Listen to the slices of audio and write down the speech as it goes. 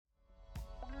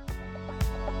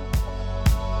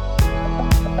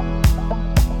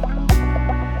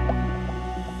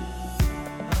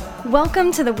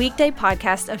Welcome to the Weekday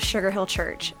podcast of Sugar Hill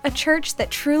Church, a church that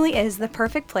truly is the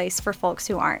perfect place for folks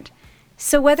who aren't.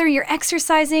 So whether you're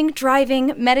exercising,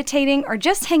 driving, meditating, or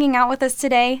just hanging out with us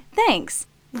today, thanks.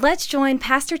 Let's join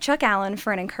Pastor Chuck Allen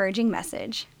for an encouraging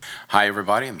message. Hi,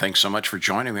 everybody, and thanks so much for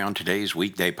joining me on today's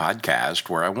Weekday podcast,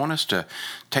 where I want us to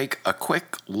take a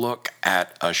quick look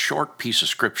at a short piece of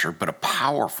Scripture, but a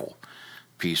powerful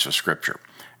piece of Scripture.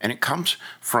 And it comes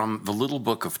from the little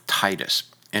book of Titus.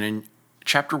 And in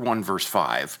chapter 1, verse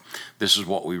 5, this is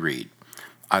what we read.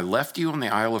 I left you on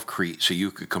the Isle of Crete so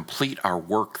you could complete our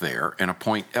work there and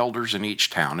appoint elders in each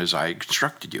town as I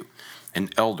instructed you. An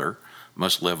elder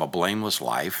must live a blameless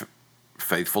life,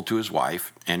 faithful to his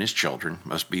wife and his children,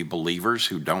 must be believers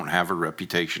who don't have a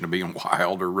reputation of being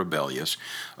wild or rebellious.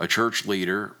 A church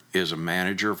leader is a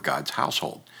manager of God's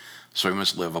household, so he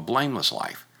must live a blameless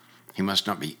life. He must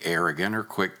not be arrogant or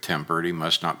quick-tempered. He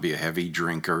must not be a heavy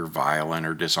drinker, violent,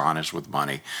 or dishonest with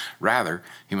money. Rather,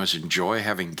 he must enjoy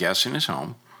having guests in his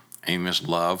home, and he must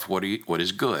love what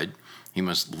is good. He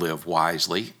must live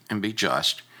wisely and be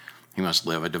just. He must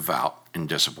live a devout and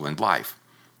disciplined life.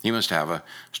 He must have a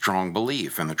strong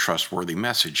belief in the trustworthy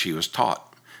message he was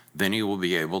taught. Then he will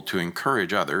be able to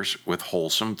encourage others with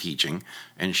wholesome teaching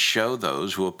and show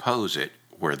those who oppose it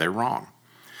where they're wrong.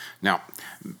 Now,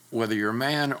 whether you're a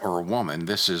man or a woman,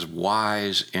 this is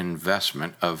wise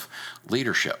investment of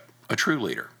leadership, a true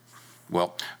leader.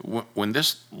 Well, when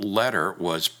this letter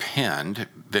was penned,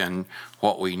 then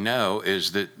what we know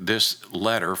is that this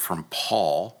letter from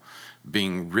Paul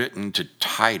being written to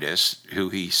Titus, who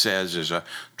he says is a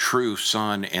true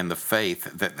son in the faith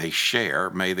that they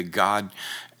share, may the God,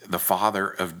 the Father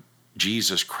of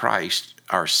Jesus Christ,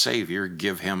 our Savior,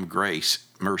 give him grace,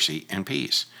 mercy, and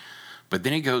peace. But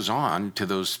then he goes on to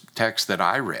those texts that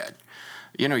I read.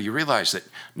 You know, you realize that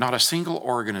not a single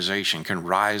organization can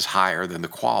rise higher than the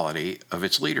quality of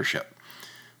its leadership.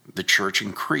 The church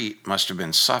in Crete must have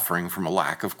been suffering from a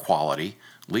lack of quality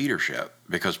leadership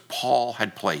because Paul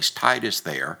had placed Titus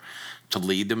there to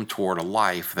lead them toward a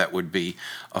life that would be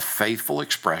a faithful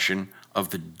expression of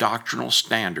the doctrinal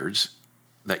standards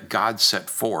that God set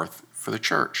forth for the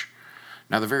church.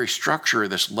 Now, the very structure of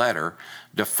this letter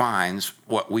defines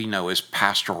what we know as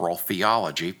pastoral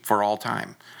theology for all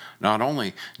time. Not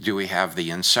only do we have the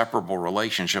inseparable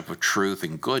relationship of truth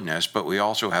and goodness, but we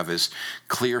also have this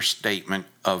clear statement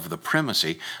of the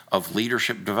primacy of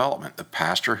leadership development. The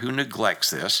pastor who neglects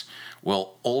this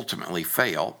will ultimately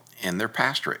fail in their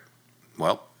pastorate.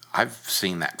 Well, I've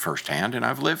seen that firsthand and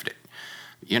I've lived it.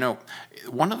 You know,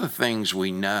 one of the things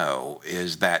we know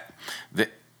is that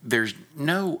there's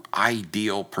no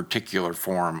ideal particular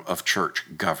form of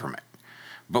church government.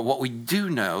 But what we do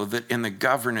know that in the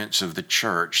governance of the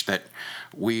church that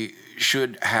we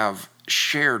should have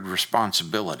shared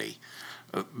responsibility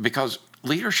because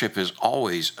leadership is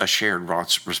always a shared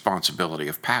responsibility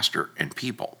of pastor and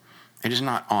people. It is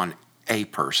not on a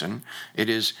person. It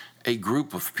is a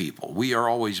group of people. We are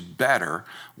always better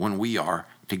when we are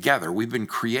together. We've been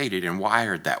created and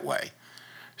wired that way.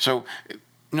 So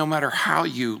no matter how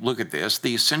you look at this,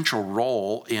 the essential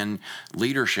role in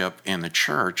leadership in the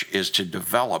church is to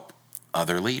develop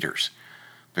other leaders.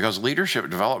 Because leadership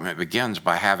development begins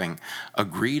by having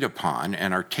agreed upon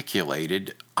and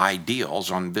articulated ideals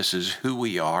on this is who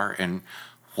we are and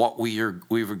what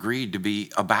we've agreed to be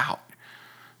about.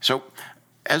 So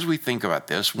as we think about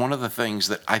this, one of the things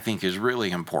that I think is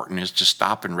really important is to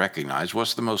stop and recognize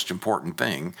what's the most important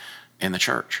thing in the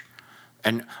church.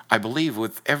 And I believe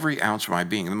with every ounce of my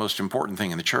being, the most important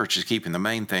thing in the church is keeping the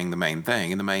main thing, and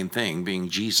the main thing being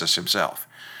Jesus himself.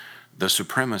 The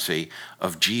supremacy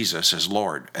of Jesus as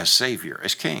Lord, as Savior,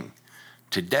 as King.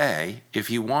 Today,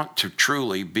 if you want to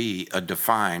truly be a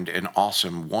defined and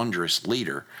awesome, wondrous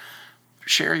leader,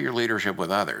 share your leadership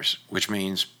with others, which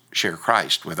means share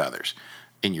Christ with others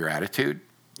in your attitude,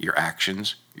 your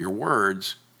actions, your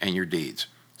words, and your deeds.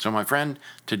 So my friend,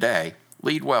 today,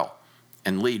 lead well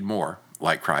and lead more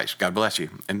like Christ. God bless you.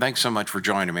 And thanks so much for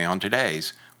joining me on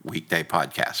today's Weekday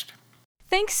podcast.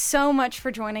 Thanks so much for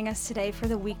joining us today for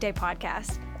the Weekday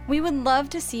podcast. We would love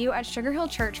to see you at Sugar Hill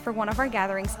Church for one of our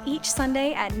gatherings each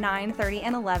Sunday at 9:30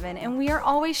 and 11, and we are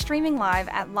always streaming live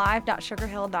at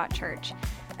live.sugarhill.church.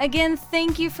 Again,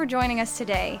 thank you for joining us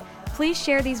today. Please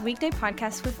share these Weekday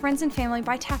podcasts with friends and family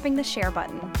by tapping the share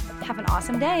button. Have an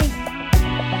awesome day.